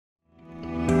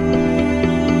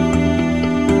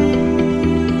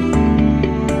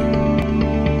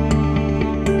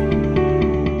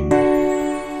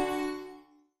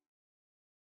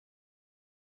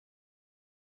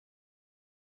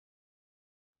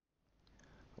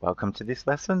Welcome to this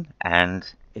lesson, and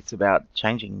it's about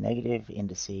changing negative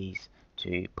indices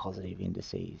to positive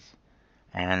indices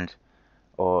and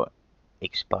or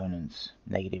exponents,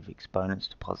 negative exponents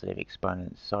to positive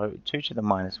exponents. So 2 to the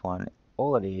minus 1,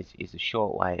 all it is a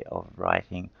short way of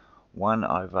writing 1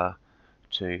 over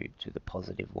 2 to the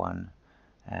positive 1,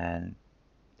 and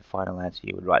the final answer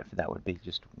you would write for that would be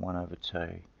just 1 over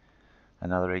 2.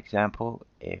 Another example,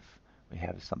 if we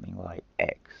have something like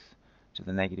x to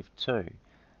the negative 2,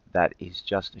 that is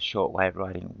just a short way of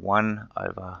writing 1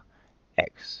 over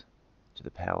x to the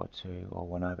power 2, or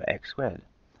 1 over x squared.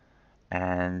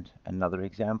 And another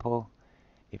example,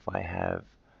 if I have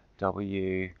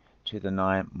w to the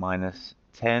 9 minus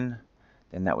 10,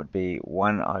 then that would be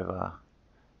 1 over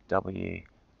w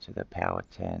to the power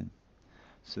 10.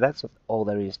 So that's all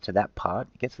there is to that part.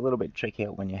 It gets a little bit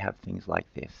trickier when you have things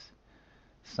like this.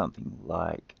 Something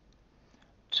like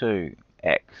 2x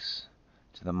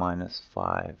to the minus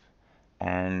 5,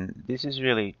 and this is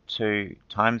really 2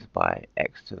 times by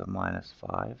x to the minus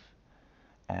 5,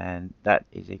 and that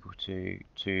is equal to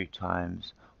 2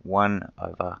 times 1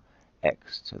 over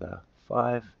x to the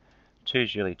 5. 2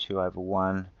 is really 2 over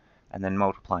 1, and then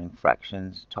multiplying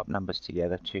fractions, top numbers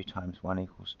together, 2 times 1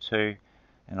 equals 2,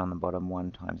 and on the bottom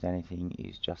 1 times anything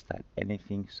is just that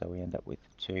anything, so we end up with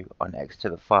 2 on x to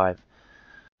the 5.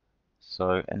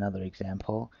 So another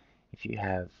example, if you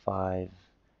have 5x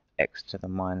to the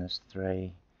minus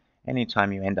 3,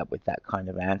 anytime you end up with that kind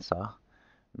of answer,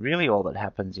 really all that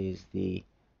happens is we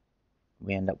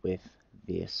end up with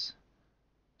this.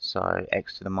 So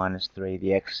x to the minus 3,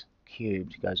 the x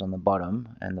cubed goes on the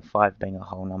bottom, and the 5 being a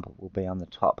whole number will be on the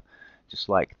top, just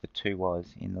like the 2 was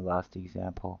in the last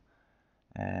example.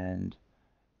 And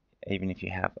even if you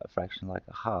have a fraction like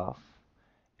a half,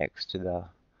 x to the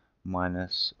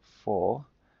minus 4,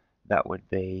 that would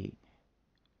be,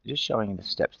 just showing the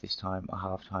steps this time, a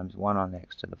half times 1 on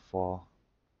x to the 4,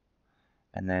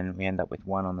 and then we end up with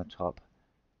 1 on the top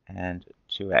and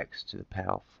 2x to the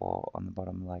power 4 on the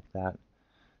bottom, like that.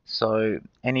 So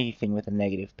anything with a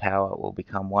negative power will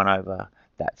become 1 over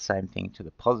that same thing to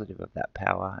the positive of that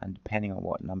power, and depending on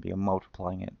what number you're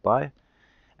multiplying it by,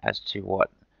 as to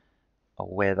what or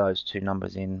where those two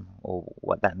numbers in, or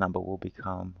what that number will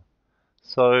become.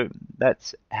 So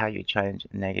that's how you change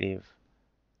negative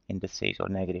indices or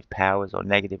negative powers or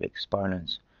negative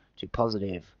exponents to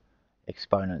positive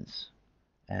exponents.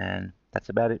 And that's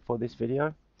about it for this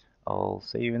video. I'll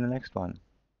see you in the next one.